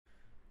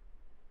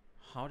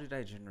How did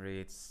I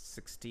generate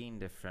 16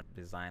 different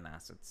design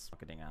assets,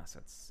 marketing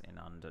assets in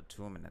under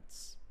 2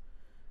 minutes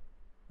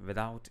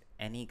without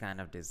any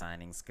kind of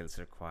designing skills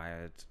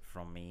required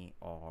from me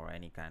or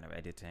any kind of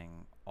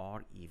editing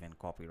or even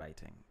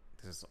copywriting?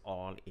 This is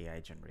all AI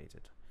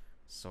generated.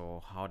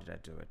 So how did I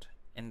do it?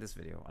 In this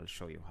video, I'll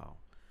show you how.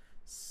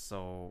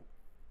 So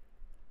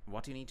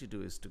what you need to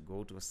do is to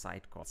go to a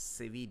site called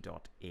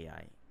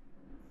civi.ai.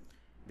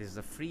 This is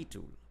a free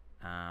tool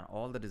and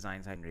all the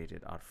designs I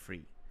generated are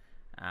free.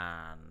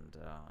 And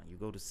you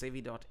go to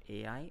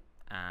civi.ai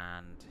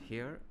and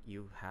here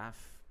you have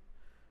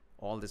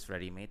all this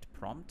ready-made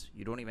prompt.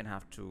 You don't even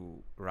have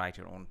to write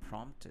your own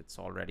prompt. It's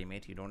all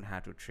ready-made. You don't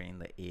have to train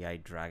the AI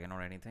dragon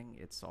or anything.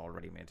 It's all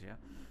ready-made here.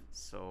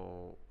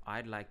 So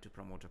I'd like to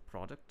promote a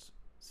product.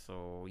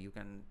 So you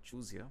can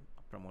choose here,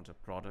 promote a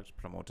product,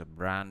 promote a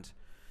brand,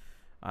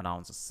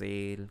 announce a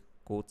sale,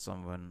 quote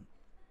someone,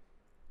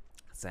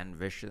 send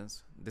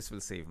wishes. This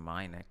will save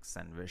my neck.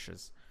 Send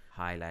wishes,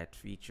 highlight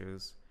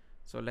features.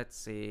 So let's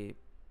say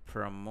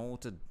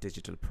promote a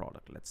digital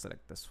product. Let's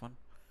select this one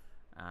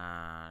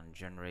and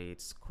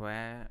generate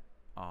square,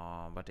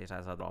 but it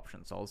has other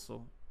options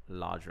also: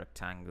 large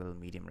rectangle,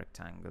 medium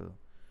rectangle,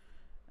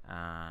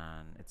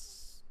 and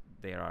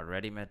there are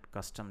ready-made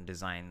custom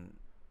design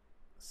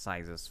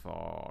sizes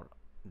for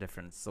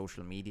different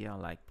social media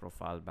like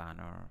profile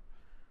banner,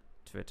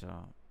 Twitter.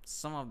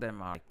 Some of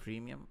them are like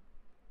premium,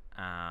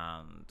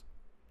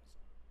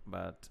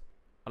 but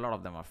a lot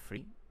of them are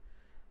free,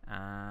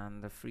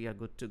 and the free are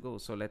good to go.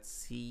 So let's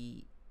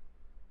see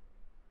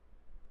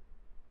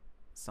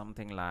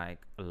something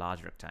like a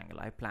large rectangle.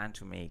 I plan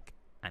to make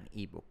an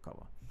ebook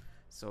cover,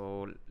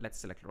 so let's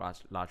select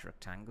large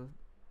rectangle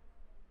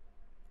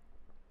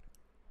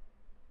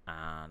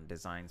and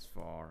designs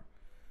for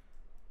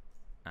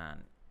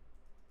an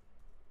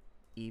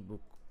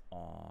ebook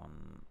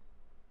on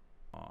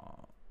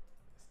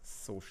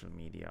social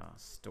media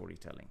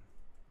storytelling.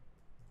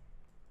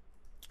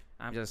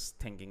 I'm just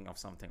thinking of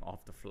something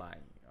off the fly.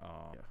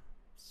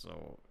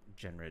 So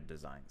generate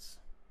designs.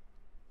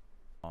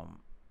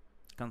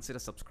 Consider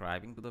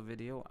subscribing to the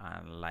video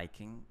and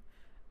liking.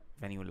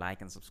 When you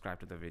like and subscribe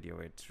to the video,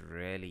 it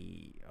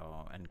really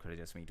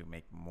encourages me to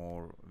make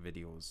more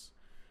videos.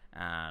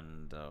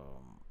 And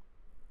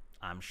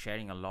I'm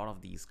sharing a lot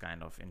of these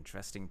kind of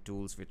interesting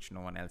tools which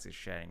no one else is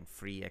sharing.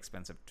 Free,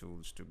 expensive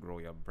tools to grow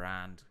your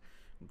brand,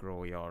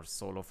 grow your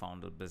solo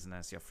founder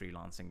business, your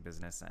freelancing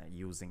business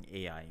using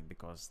AI,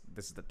 because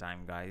this is the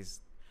time,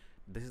 guys.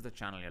 This is the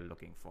channel you're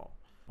looking for.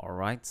 All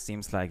right,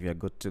 seems like we are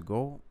good to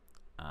go.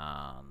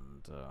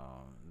 And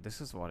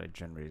this is what it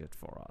generated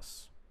for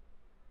us.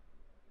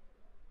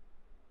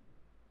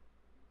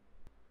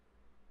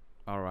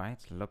 All right,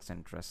 looks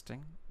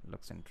interesting.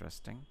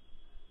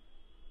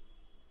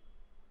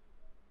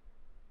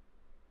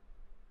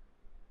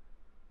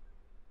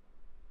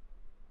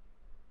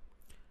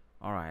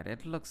 All right,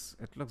 it looks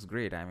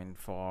great. I mean,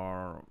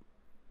 for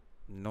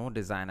no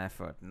design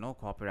effort, no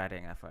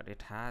copywriting effort,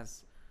 it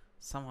has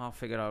somehow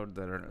figured out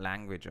the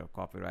language of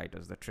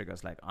copywriters, the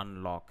triggers like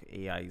unlock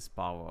AI's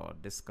power,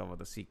 discover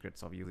the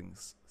secrets of using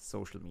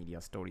social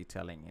media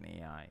storytelling in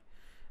AI.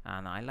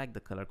 And I like the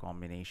color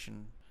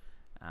combination,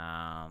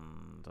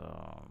 and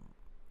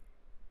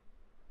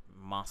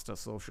master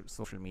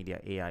social media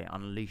AI,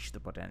 unleash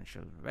the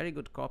potential. Very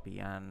good copy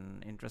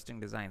and interesting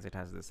designs. It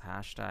has this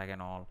hashtag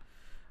and all.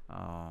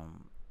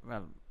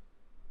 Well,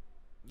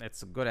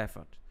 it's a good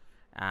effort.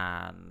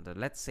 And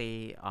let's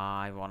say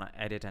I want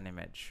to edit an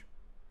image.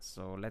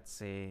 So let's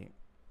say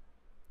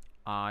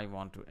I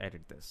want to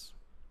edit this.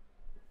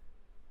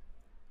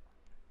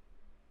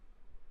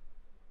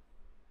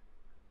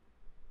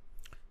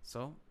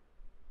 So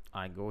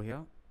I go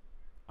here,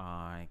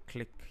 I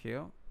click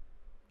here,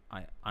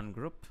 I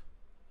ungroup,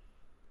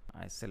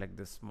 I select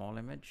this small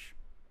image,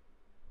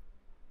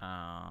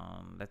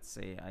 and let's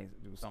say I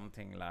do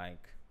something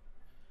like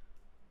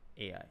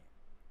AI.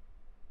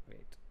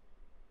 Wait,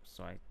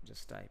 so I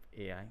just type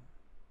AI,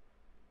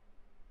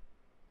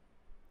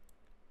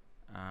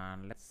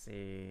 and let's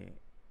say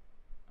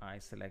I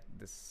select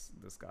this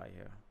guy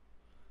here.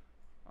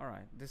 All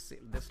right, this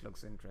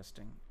looks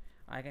interesting.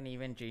 I can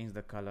even change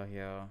the color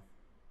here,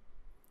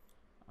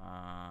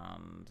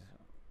 and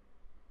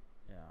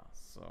yeah,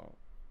 so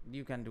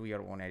you can do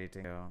your own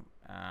editing here,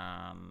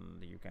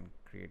 and you can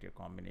create your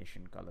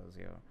combination colors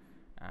here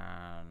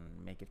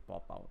and make it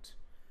pop out.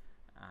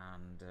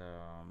 And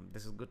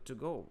this is good to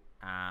go.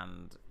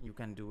 And you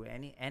can do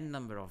any n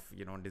number of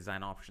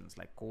design options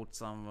like quote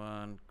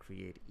someone,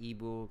 create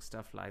ebook,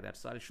 stuff like that.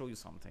 So I'll show you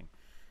something.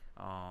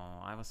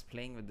 I was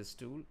playing with this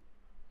tool,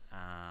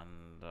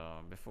 and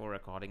before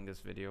recording this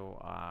video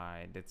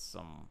I did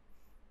some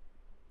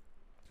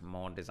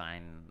more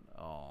design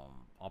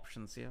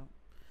options here,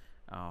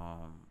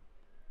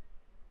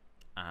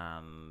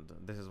 and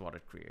this is what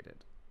it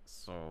created.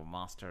 So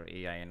master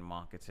AI in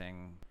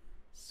marketing,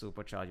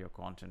 supercharge your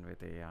content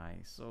with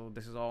AI. So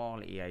this is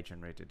all AI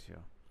generated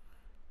here,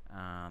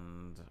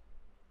 and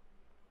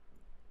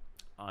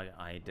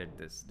I did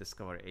this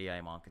discover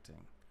AI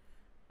marketing,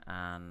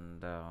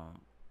 and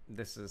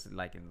This is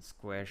like in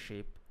square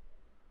shape,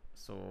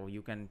 so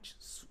you can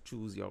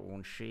choose your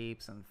own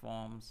shapes and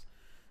forms.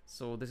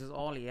 So this is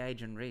all AI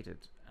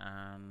generated,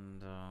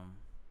 and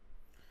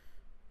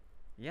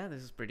yeah,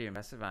 this is pretty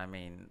impressive. I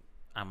mean,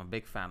 I'm a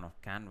big fan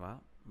of Canva,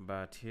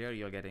 but here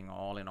you're getting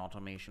all in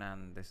automation,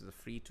 and this is a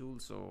free tool,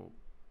 so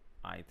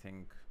I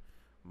think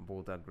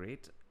both are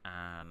great.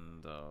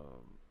 And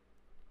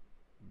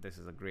this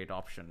is a great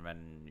option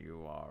when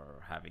you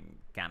are having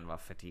Canva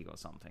fatigue or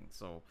something.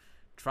 So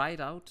try it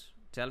out,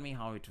 tell me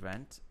how it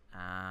went,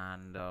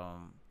 and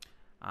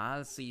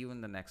I'll see you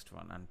in the next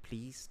one. And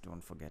please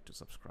don't forget to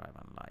subscribe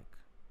and like.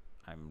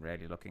 I'm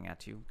really looking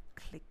at you.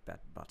 Click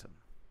that button.